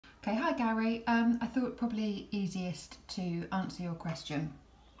Okay, hi Gary. I thought probably easiest to answer your question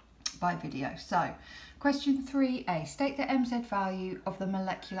by video. So, question 3a, state the MZ value of the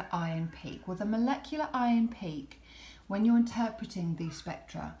molecular ion peak. Well, the molecular ion peak, when you're interpreting these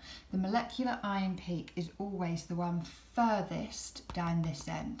spectra, the molecular ion peak is always the one furthest down this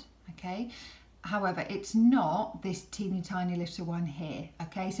end, okay? However, it's not this teeny tiny little one here,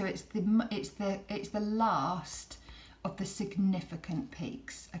 okay? So it's the last of the significant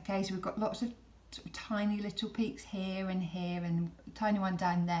peaks, okay? So we've got lots of sort of tiny little peaks here and a tiny one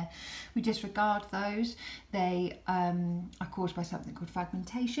down there. We disregard those. They are caused by something called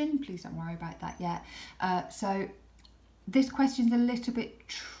fragmentation. Please don't worry about that yet. So this question's a little bit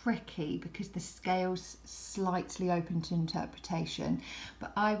tricky because the scale's slightly open to interpretation,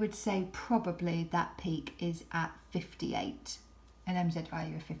 but I would say probably that peak is at 58, an MZ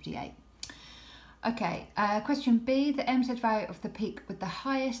value of 58. Okay, question B, the MZ value of the peak with the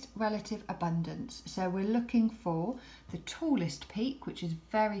highest relative abundance. So we're looking for the tallest peak, which is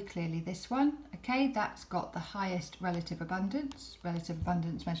very clearly this one. Okay, that's got the highest relative abundance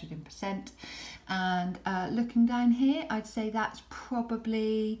measured in percent. And looking down here, I'd say that's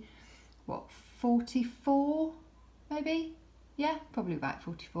probably, what, 44 maybe? Yeah, probably about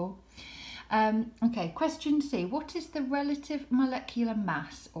 44. Okay, question C. What is the relative molecular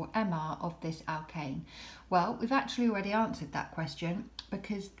mass, or MR, of this alkane? Well, we've actually already answered that question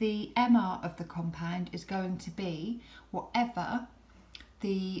because the MR of the compound is going to be whatever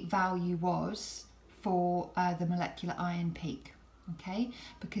the value was for the molecular ion peak, okay?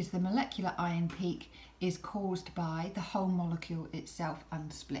 Because the molecular ion peak is caused by the whole molecule itself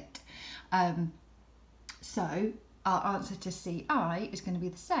unsplit. So our answer to CI is going to be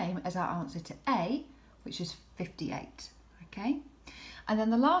the same as our answer to A, which is 58, okay? And then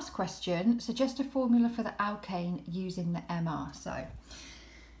the last question, suggest a formula for the alkane using the MR. So,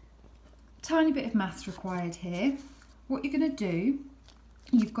 tiny bit of maths required here. What you're going to do,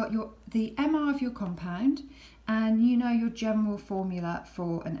 you've got the MR of your compound, and you know your general formula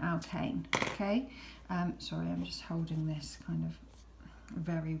for an alkane, okay? Sorry, I'm just holding this kind of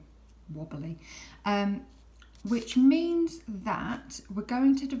very wobbly. Which means that we're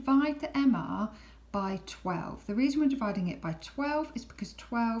going to divide the MR by 12. The reason we're dividing it by 12 is because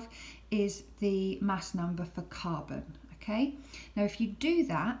 12 is the mass number for carbon, okay? Now, if you do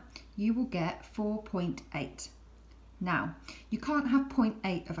that, you will get 4.8. Now, you can't have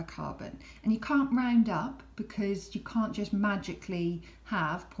 0.8 of a carbon, and you can't round up because you can't just magically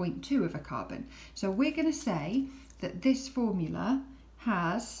have 0.2 of a carbon. So we're going to say that this formula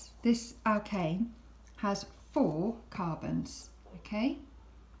has, this alkane has 4 carbons, okay?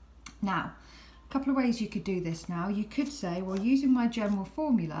 Now, a couple of ways you could do this now. You could say, well, using my general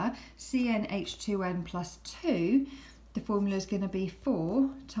formula, CnH2n plus 2, the formula is going to be 4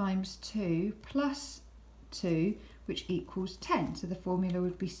 times 2 plus 2, which equals 10. So the formula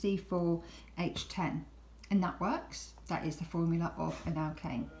would be C4H10. And that works. That is the formula of an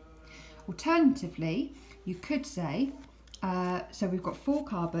alkane. Alternatively, you could say, so we've got 4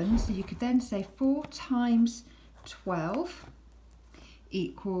 carbons, so you could then say 4 times 12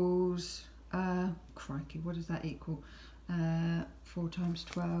 equals, crikey, what does that equal? 4 times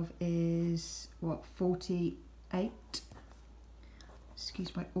 12 is, what, 48?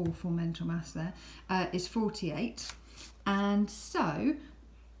 Excuse my awful mental maths there, is 48. And so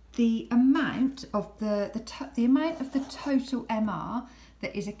the amount of the amount of the total MR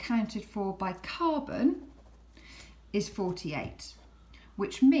that is accounted for by carbon is 48,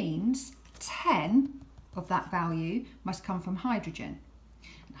 which means 10 of that value must come from hydrogen.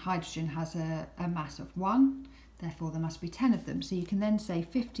 And hydrogen has a mass of 1, therefore there must be 10 of them. So you can then say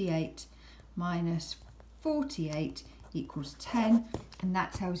 58 minus 48 equals 10, and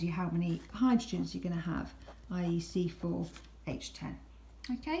that tells you how many hydrogens you're going to have, i.e. C4H10.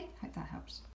 Okay, hope that helps.